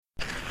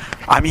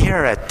I'm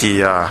here at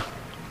the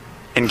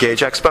Engage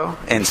Expo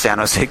in San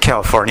Jose,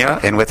 California,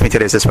 and with me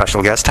today is a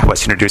special guest. How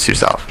about you introduce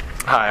yourself?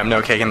 Hi, I'm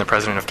Noah Kagan, the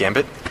president of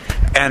Gambit.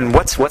 And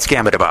what's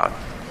Gambit about?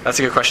 That's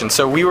a good question.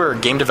 So we were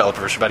game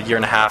developers for about a year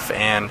and a half,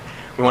 and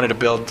we wanted to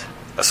build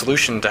a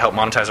solution to help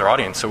monetize our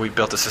audience. So we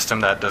built a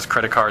system that does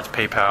credit cards,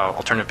 PayPal,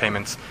 alternative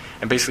payments,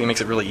 and basically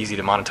makes it really easy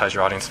to monetize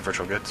your audience in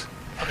virtual goods.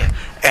 Okay.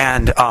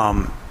 And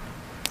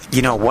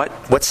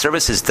what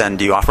services then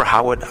do you offer?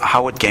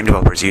 How would game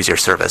developers use your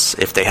service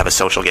if they have a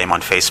social game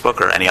on Facebook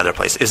or any other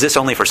place? Is this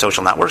only for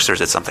social networks, or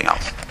is it something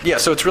else? Yeah,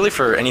 so it's really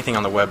for anything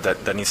on the web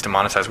that needs to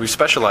monetize. We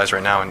specialize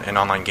right now in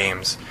online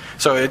games.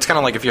 So it's kind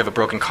of like if you have a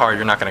broken car,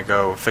 you're not going to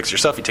go fix it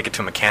yourself. You take it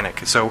to a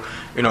mechanic. So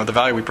the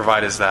value we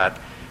provide is that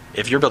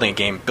if you're building a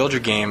game, build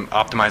your game,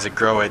 optimize it,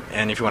 grow it,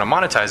 and if you want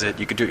to monetize it,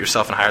 you could do it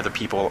yourself and hire other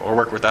people, or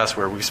work with us,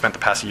 where we've spent the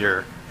past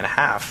year and a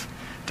half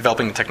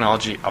developing the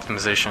technology,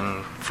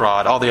 optimization,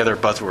 fraud, all the other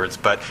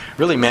buzzwords, but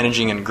really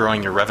managing and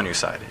growing your revenue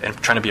side and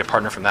trying to be a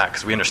partner from that,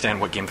 because we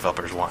understand what game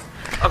developers want.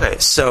 Okay,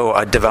 so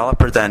a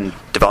developer then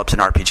develops an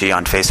RPG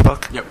on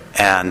Facebook? Yep.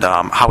 And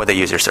how would they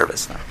use your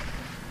service?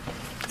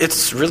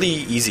 It's really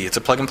easy. It's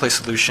a plug-and-play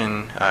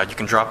solution. You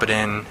can drop it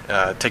in.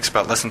 It takes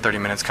about less than 30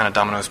 minutes, kind of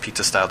Domino's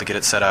Pizza style, to get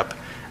it set up.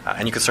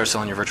 And you can start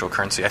selling your virtual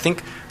currency. I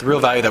think the real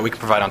value that we can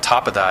provide on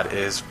top of that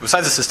is,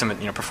 besides the system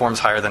performs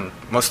higher than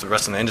most of the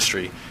rest of the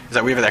industry, is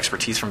that we have the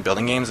expertise from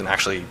building games and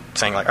actually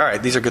saying, all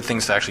right, these are good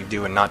things to actually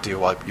do and not do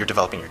while you're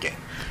developing your game.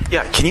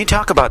 Yeah, can you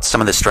talk about some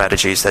of the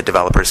strategies that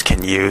developers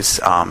can use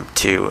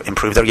to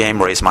improve their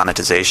game, raise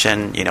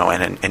monetization,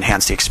 and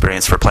enhance the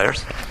experience for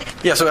players?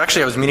 Yeah, so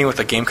actually I was meeting with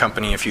a game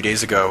company a few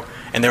days ago,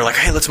 and they were like,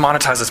 hey, let's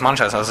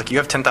monetize. I was like, you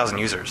have 10,000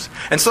 users.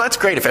 And so that's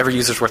great if every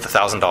user's worth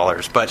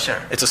 $1,000, but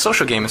sure, it's a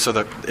social game, and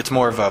so it's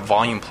more of a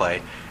volume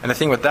play. And the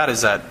thing with that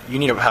is that you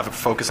need to have a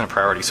focus and a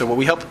priority. So what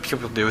we help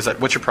people do is that,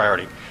 what's your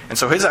priority? And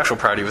so his actual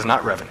priority was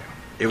not revenue.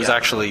 It was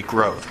actually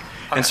growth.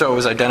 Okay. And so it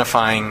was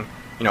identifying,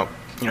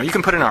 you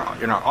can put in our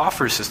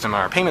offer system,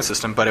 our payment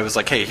system, but it was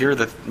like, hey, here are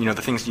the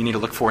the things you need to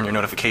look for in your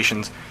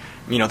notifications.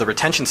 The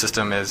retention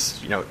system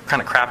is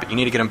kind of crap. You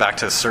need to get them back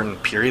to a certain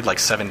period, like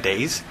 7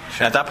 days. Sure.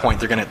 And at that point,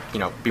 they're going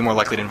to be more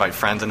likely to invite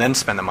friends and then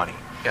spend the money.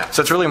 Yeah.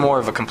 So it's really more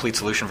of a complete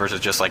solution versus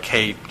just like,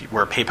 hey,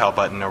 we're a PayPal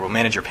button, or we'll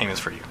manage your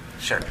payments for you.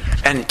 Sure.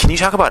 And can you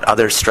talk about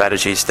other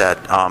strategies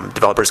that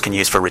developers can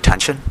use for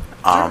retention?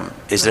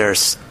 Sure.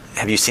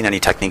 Have you seen any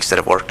techniques that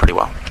have worked pretty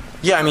well?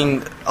 Yeah,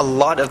 a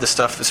lot of the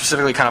stuff,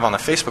 specifically kind of on the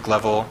Facebook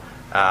level,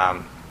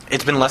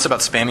 it's been less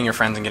about spamming your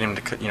friends and getting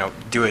them to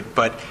do it,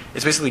 but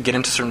it's basically get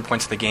into certain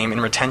points of the game. In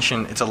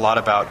retention, it's a lot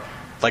about,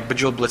 like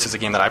Bejeweled Blitz is a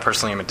game that I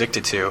personally am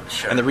addicted to.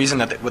 Sure. And the reason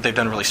that what they've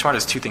done really smart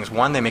is two things.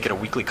 One, they make it a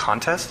weekly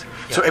contest.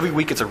 Yeah. So every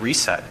week it's a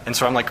reset. And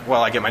so I'm like,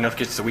 well, I get my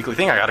notifications, it's a weekly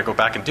thing, I got to go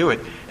back and do it.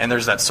 And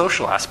there's that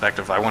social aspect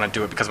of, I want to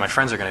do it because my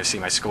friends are going to see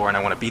my score and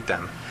I want to beat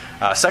them.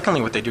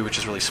 Secondly, what they do, which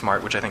is really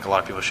smart, which I think a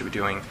lot of people should be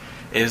doing,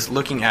 is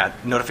looking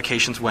at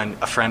notifications when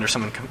a friend or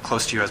someone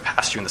close to you has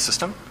passed you in the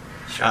system.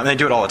 Sure. And they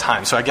do it all the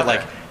time. So I get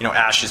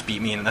Ash just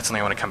beat me, and that's something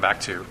I want to come back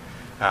to.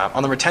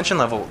 On the retention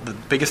level, the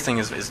biggest thing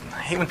is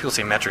I hate when people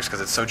say metrics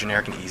because it's so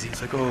generic and easy.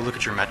 It's like, oh, look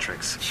at your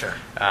metrics. Sure.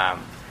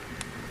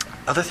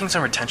 Other things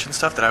on retention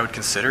stuff that I would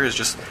consider is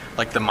just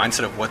like the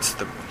mindset of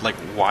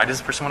why does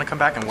the person want to come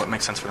back and what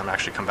makes sense for them to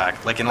actually come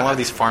back. Like in a lot of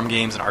these farm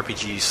games and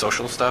RPG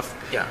social stuff,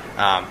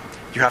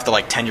 you have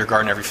to tend your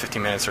garden every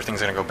 15 minutes or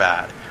things are going to go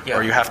bad. Yeah.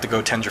 Or you have to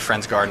go tend your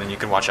friend's garden and you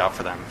can watch out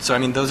for them. So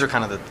those are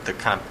kind of the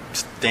kind of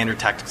standard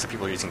tactics that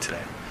people are using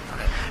today.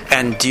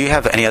 And do you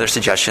have any other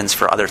suggestions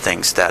for other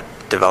things that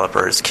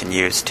developers can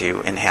use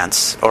to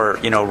enhance or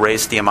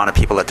raise the amount of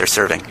people that they're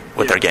serving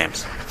with their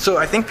games? So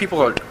I think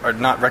people are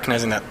not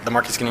recognizing that the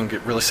market's going to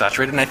get really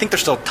saturated, and I think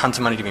there's still tons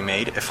of money to be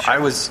made.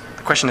 The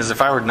question is,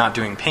 if I were not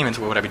doing payments,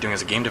 what would I be doing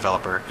as a game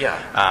developer? Yeah.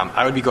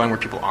 I would be going where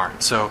people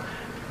aren't. So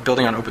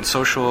building on open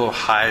social,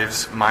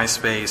 Hives,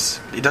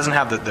 MySpace, it doesn't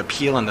have the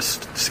appeal and the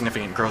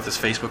significant growth as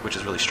Facebook, which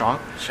is really strong.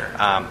 Sure.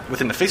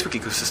 Within the Facebook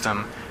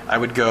ecosystem, I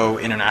would go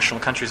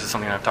international countries. It's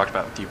something I've talked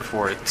about with you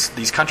before.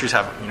 These countries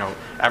have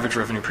average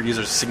revenue per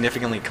user is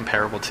significantly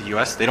comparable to the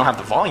U.S. They don't have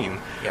the volume,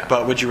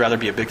 but would you rather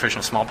be a big fish in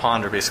a small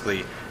pond, or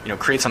basically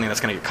create something that's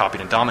going to get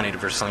copied and dominated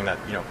versus something that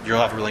you'll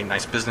have a really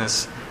nice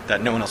business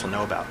that no one else will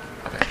know about?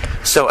 Okay.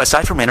 So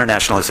aside from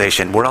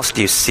internationalization, where else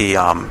do you see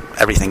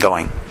everything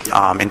going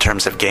in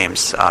terms of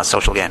games,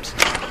 social games?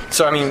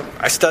 So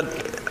I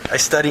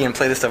study and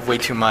play this stuff way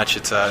too much.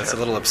 It's a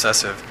little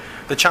obsessive.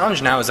 The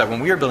challenge now is that when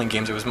we were building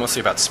games, it was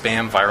mostly about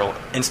spam, viral,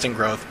 instant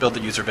growth, build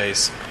the user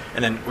base,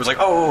 and then it was like,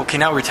 oh, okay,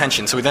 now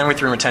retention. So we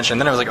threw in retention,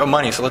 and then it was like, oh,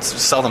 money, so let's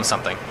sell them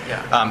something.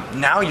 Yeah.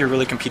 Now you're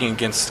really competing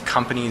against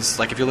companies,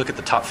 like if you look at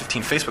the top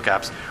 15 Facebook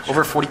apps,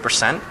 over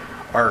 40%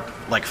 are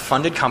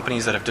funded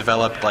companies that have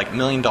developed $1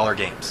 million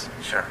games.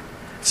 Sure.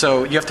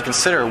 So you have to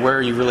consider where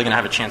are you really going to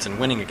have a chance in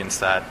winning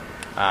against that.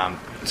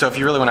 So if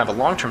you really want to have a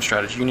long-term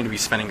strategy, you need to be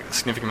spending a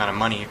significant amount of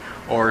money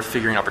or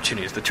figuring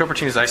opportunities. The two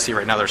opportunities I see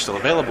right now that are still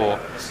available,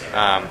 there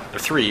are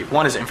three.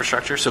 One is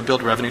infrastructure, so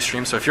build revenue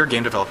streams. So if you're a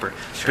game developer,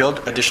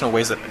 build additional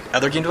ways that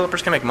other game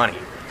developers can make money.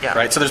 Yeah.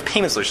 Right? So there's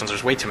payment solutions.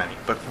 There's way too many.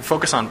 But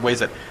focus on ways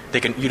that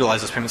they can utilize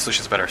those payment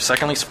solutions better.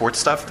 Secondly, sports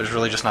stuff. There's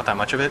really just not that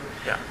much of it.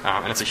 Yeah.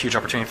 And it's a huge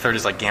opportunity. Third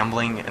is like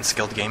gambling and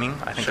skilled gaming.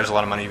 I think there's a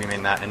lot of money to be made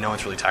in that, and no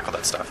one's really tackled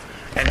that stuff.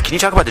 And can you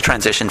talk about the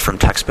transition from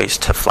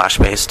text-based to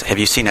flash-based? Have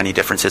you seen any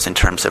differences in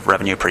terms of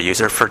revenue per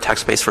user for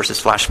text-based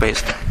versus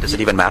flash-based? Does it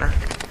even matter?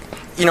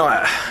 You know,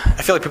 I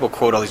feel like people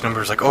quote all these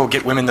numbers like, oh,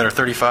 get women that are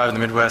 35 in the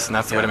Midwest, and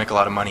that's the way to make a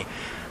lot of money.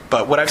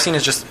 But what I've seen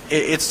is just,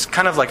 it's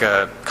kind of like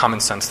a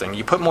common sense thing.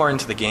 You put more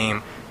into the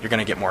game, you're going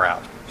to get more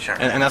out. Sure.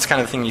 And that's kind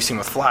of the thing you've seen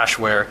with Flash,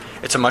 where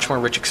it's a much more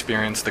rich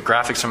experience. The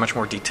graphics are much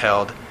more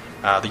detailed.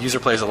 The user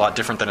play is a lot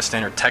different than a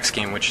standard text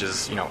game, which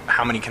is,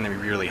 how many can they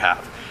really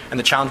have? And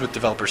the challenge with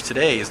developers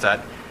today is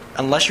that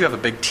unless you have a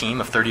big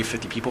team of 30 or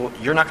 50 people,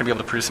 you're not going to be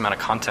able to produce the amount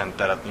of content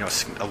that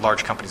a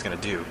large company is going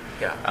to do.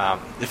 Yeah.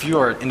 If you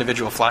are an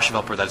individual Flash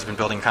developer that has been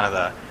building kind of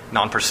the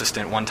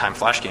non-persistent one-time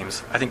Flash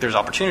games, I think there's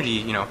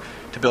opportunity,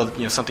 to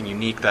build something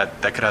unique that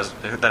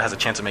has a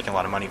chance of making a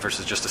lot of money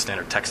versus just a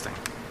standard text thing.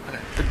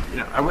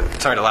 Okay.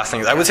 Sorry, the last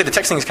thing is I would say the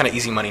text thing is kind of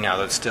easy money now,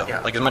 though. Still,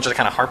 like as much as I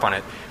kind of harp on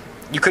it,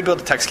 you could build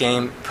a text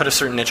game, put a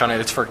certain niche on it.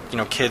 It's for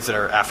kids that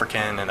are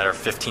African and that are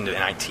 15 to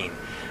 19.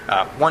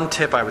 One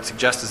tip I would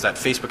suggest is that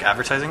Facebook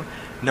advertising,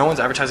 no one's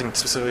advertising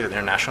specifically to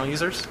international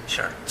users.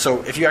 Sure.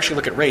 So if you actually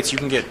look at rates, you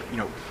can get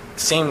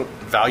same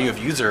value of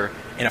user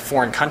in a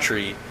foreign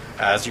country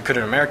as you could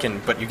an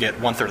American, but you get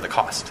 1/3 of the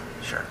cost.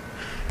 Sure.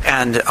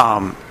 And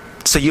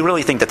so you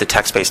really think that the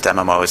text-based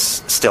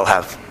MMOs still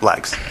have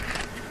legs?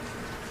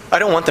 I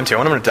don't want them to. I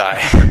want them to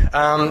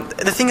die.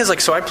 The thing is,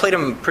 so I played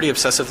them pretty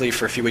obsessively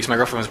for a few weeks. My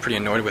girlfriend was pretty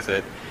annoyed with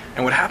it.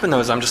 And what happened, though,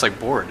 is I'm just,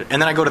 bored.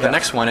 And then I go to the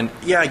next one, and,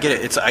 I get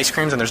it. It's ice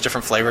creams, and there's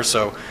different flavors.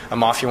 So a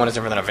Mafia one is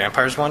different than a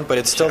Vampires one. But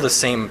it's still the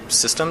same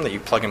system that you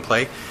plug and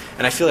play.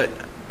 And I feel that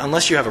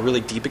unless you have a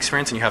really deep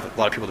experience and you have a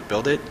lot of people to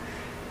build it,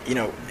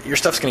 your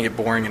stuff's going to get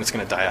boring and it's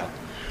going to die out.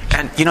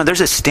 And, there's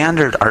a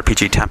standard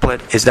RPG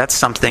template. Is that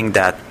something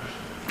that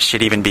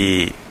should even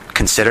be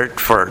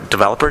considered for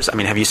developers? I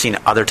mean, have you seen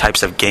other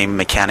types of game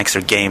mechanics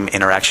or game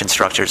interaction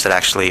structures that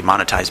actually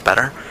monetize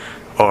better?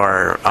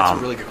 Or that's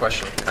a really good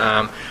question.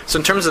 So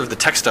in terms of the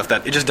tech stuff,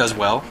 that it just does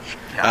well.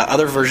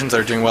 Other versions that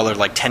are doing well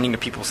are tending to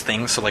people's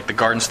things. So the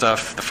garden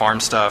stuff, the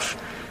farm stuff,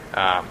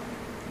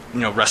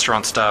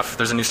 restaurant stuff.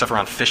 There's a new stuff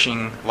around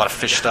fishing, a lot of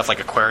fish stuff like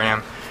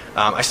aquarium.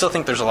 I still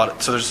think there's a lot.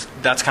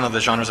 That's kind of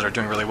the genres that are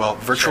doing really well.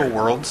 Virtual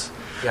worlds.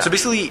 Yeah. So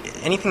basically,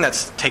 anything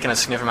that's taken a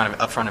significant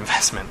amount of upfront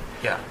investment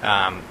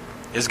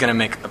is going to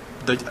make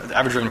the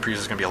average revenue per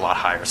user is going to be a lot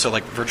higher. So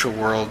virtual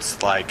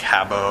worlds like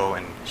Habbo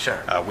and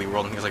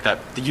WeWorld and things like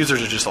that, the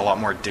users are just a lot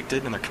more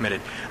addicted and they're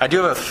committed. I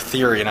do have a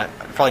theory, and it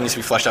probably needs to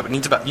be fleshed out,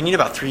 but you need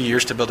about 3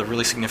 years to build a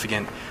really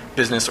significant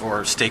business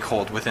or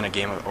stakehold within a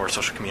game or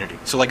social community.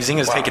 So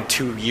Zynga's taken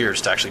 2 years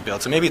to actually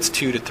build, so maybe it's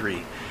 2 to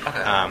 3.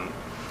 Okay.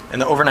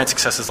 And the overnight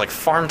successes like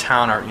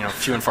Farmtown are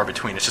few and far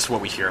between. It's just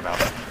what we hear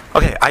about.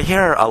 Okay, I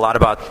hear a lot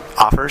about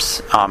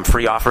offers,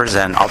 free offers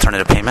and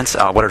alternative payments.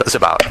 What are those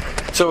about?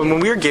 So when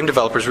we were game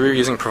developers, we were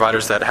using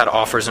providers that had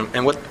offers,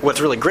 and what's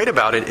really great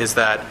about it is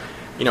that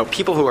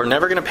people who are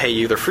never going to pay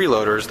you, they're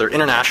freeloaders, they're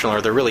international,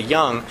 or they're really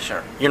young.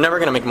 Sure. You're never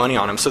going to make money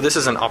on them. So this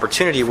is an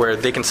opportunity where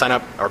they can sign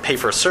up or pay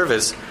for a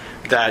service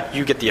that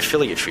you get the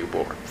affiliate fee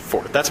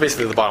for. That's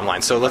basically the bottom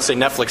line. So let's say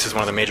Netflix is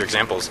one of the major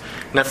examples.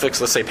 Netflix,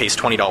 let's say, pays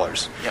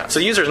 $20. Yeah. So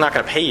the user is not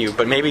going to pay you,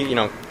 but maybe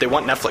they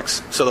want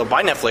Netflix. So they'll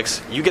buy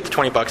Netflix, you get the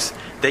 $20,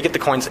 they get the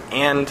coins,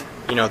 and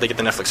they get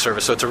the Netflix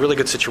service. So it's a really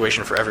good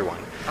situation for everyone.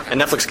 Okay.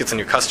 And Netflix gets a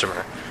new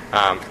customer.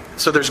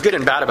 So there's good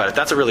and bad about it.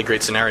 That's a really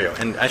great scenario.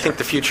 And I think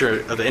the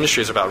future of the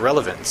industry is about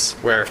relevance,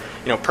 where,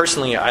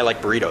 personally, I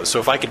like burritos. So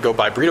if I could go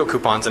buy burrito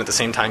coupons and at the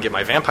same time get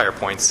my vampire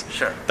points,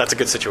 that's a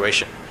good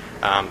situation.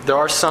 There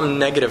are some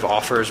negative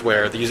offers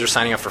where the user's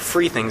signing up for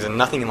free things and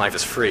nothing in life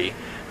is free,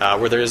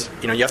 where there's,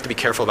 you have to be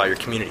careful about your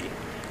community.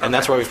 And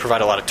that's why we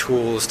provide a lot of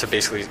tools to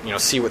basically,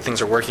 see what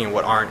things are working and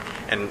what aren't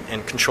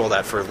and control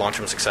that for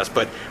long-term success.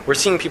 But we're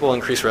seeing people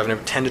increase revenue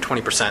 10 to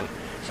 20%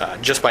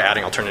 just by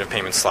adding alternative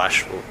payments /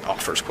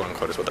 offers, quote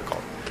unquote, is what they're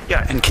called.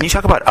 Yeah, and can you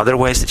talk about other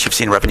ways that you've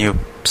seen revenue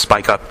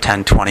spike up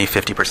 10, 20,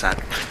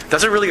 50%?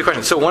 That's a really good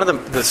question. So one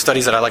of the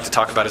studies that I like to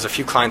talk about is a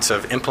few clients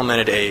have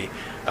implemented a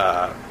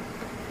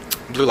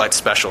blue light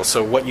special.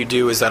 So what you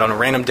do is that on a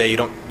random day,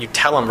 you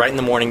tell them right in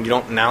the morning, you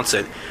don't announce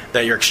it,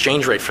 that your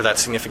exchange rate for that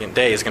significant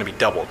day is going to be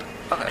doubled.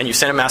 Okay. And you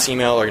send a mass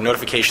email or your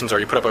notifications or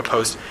you put up a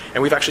post,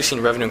 and we've actually seen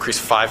revenue increase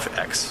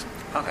 5x.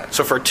 Okay.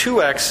 So for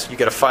 2x, you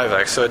get a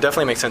 5x. So it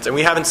definitely makes sense. And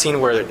we haven't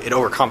seen where it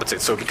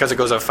overcompensates. So because it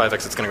goes up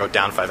 5x, it's going to go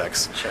down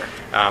 5x. Sure.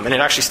 And it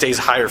actually stays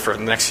higher for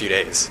the next few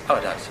days. Oh,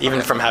 it does.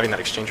 Even from having that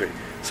exchange rate.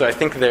 So I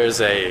think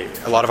there's a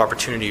lot of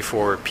opportunity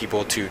for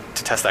people to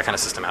test that kind of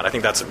system out. I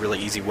think that's a really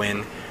easy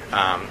win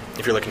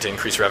if you're looking to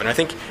increase revenue. I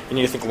think you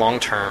need to think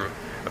long-term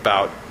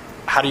about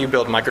how do you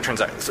build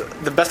microtransactions? So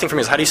the best thing for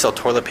me is how do you sell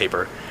toilet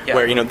paper,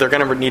 where they're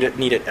going to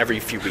need it every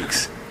few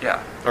weeks,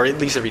 or at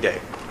least every day.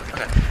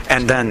 Okay.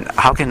 And then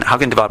how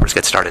can developers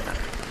get started then?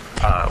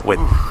 With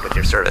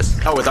your service?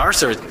 Oh, with our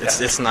service,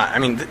 it's not. I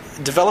mean,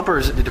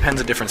 developers, it depends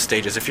at different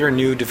stages. If you're a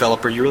new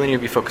developer, you really need to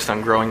be focused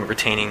on growing,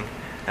 retaining,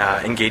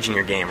 engaging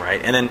your game,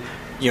 right? And then,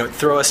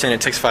 throw us in.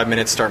 It takes 5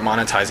 minutes, start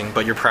monetizing,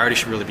 but your priority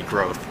should really be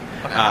growth.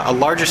 Okay. A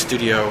larger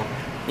studio,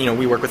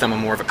 we work with them on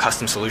more of a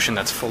custom solution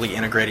that's fully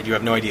integrated. You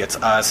have no idea it's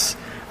us,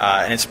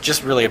 and it's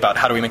just really about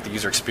how do we make the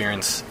user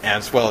experience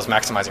as well as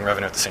maximizing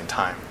revenue at the same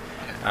time.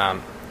 Okay.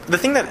 The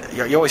thing that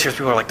you always hear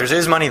people are like, there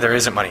is money, there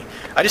isn't money.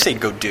 I just say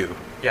go do.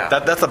 Yeah.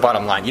 That's the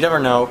bottom line. You never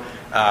know.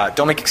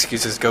 Don't make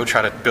excuses. Go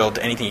try to build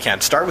anything you can.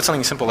 Start with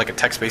something simple like a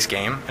text-based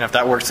game, and if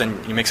that works, then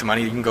you make some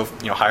money. You can go,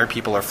 hire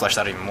people or flesh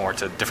that even more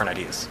to different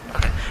ideas.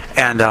 Okay.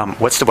 And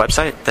what's the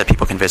website that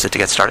people can visit to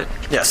get started?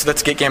 Yeah, so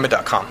that's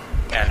getgambit.com.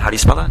 And how do you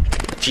spell that?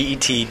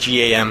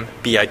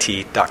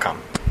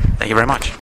 GETGAMBIT.com. Thank you very much.